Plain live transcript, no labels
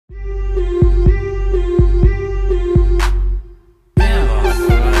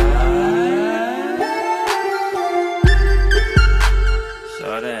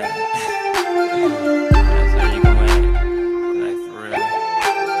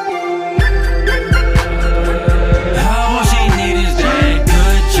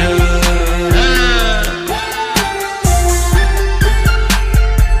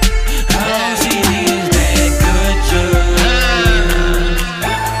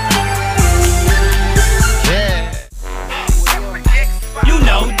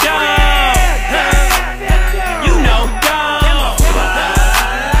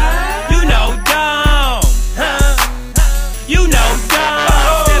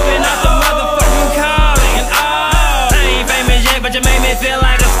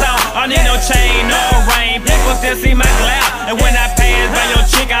still see my clout. And when I pass by your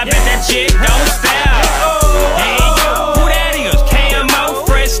chick, I bet that chick don't style. Hey yo, who that is? Camo,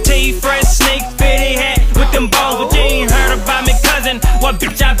 fresh tee, fresh sneak, fitty hat with them balls. But you ain't heard about me, cousin. Well,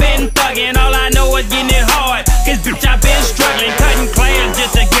 bitch, I been thuggin'. All I know is getting it hard. Cause bitch, I been struggling, cutting class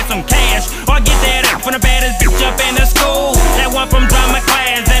just to get some cash. Or get that ass from the baddest bitch up in the school. That one from drama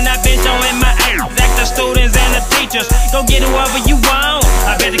class. And I been showing my ass. Like the students and the teachers. Go get whoever you want.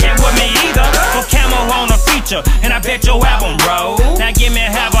 I bet you can't with me either. For Camo on a feature. And I bet your album roll. Now give me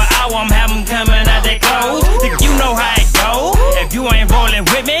half an hour, I'm having coming out their clothes. If you know how it go. If you ain't rolling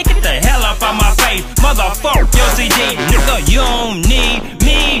with me, get the hell up on my face. Motherfuck your CD. Nigga, you don't need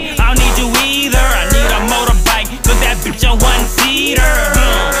me. I don't need you either. I need a motorbike. Cause that bitch a one-seater.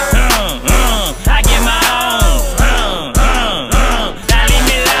 I get my own. Now leave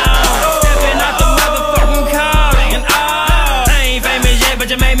me alone. Stepping off the motherfucking calling. I ain't famous yet, but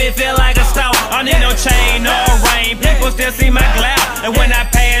you made me feel like a star. I need no chain, no rain. People still see my clout. And when I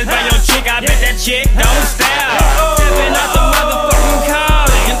pass by your chick, I bet that chick don't style. Stepping off the motherfucking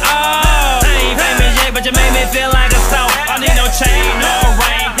calling. I ain't famous yet, but you made me feel like a star. I need no chain, no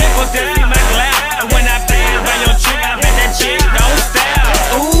rain. People still see my clout. And when I pass by your chick, I bet that chick don't style.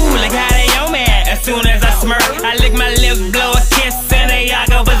 Ooh, look how they on me. As soon as I smirk, I lick my lips, blow a kiss, and they all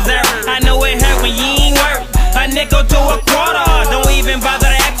go berserk. I know it hurt when you ain't work. A nickel to a quarter. Don't even bother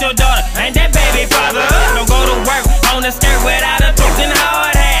to ask your daughter. Ain't that baby father? Don't go to work on the skirt without a twisting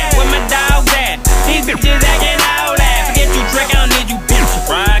hard hat. Where my dog at? These bitches acting all that. Forget you trick, I don't need you bitch.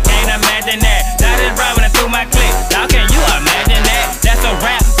 I can't imagine that. Now this right when I threw my clip. How can you imagine that? That's a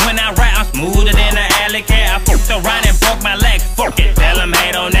rap. When I rap, I'm smoother than an alley cat. I fucked around and broke my leg. Fuck it, tell them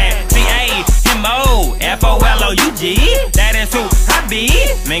hate on that. C-A-M-O-F-O-L-O-U-G. That is who I be.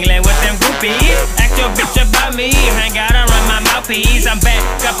 Mingling with them groupies. Ask your bitch about me. Ain't gotta run my mouthpiece. I'm back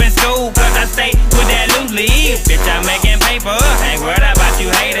up in school cause I stay with that loose leaf. Bitch, I'm making paper. Ain't worried about you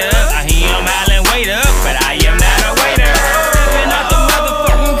haters. I hear them howling, wait up, but I am not a waiter. Stepping off the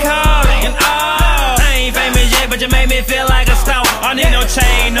motherfucking calling. I ain't famous yet, but you made me feel like a star. I need no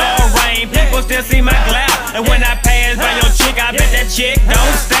chain, no rain. People still see my clout. And when I pass by your chick, I bet that chick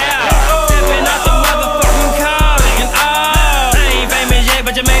don't style. Stepping off the motherfucking calling. I ain't famous yet,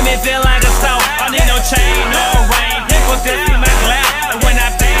 but you made me feel like a star. I need no chain, no rain. People still see my clout. And when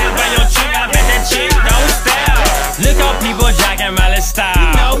I pass by your chick, I bet that chick don't style. Look how people jacking my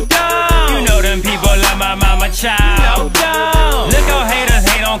style. You know them people love my mama child. Look how haters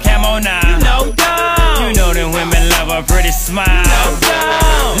hate on Camo now. You know them women love a pretty smile.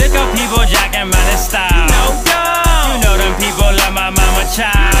 Look how people jacking my style. You know them people love my mama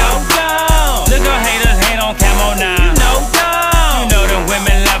child. Look how haters hate on Camo now. You know them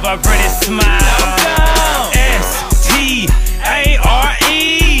women love a pretty smile.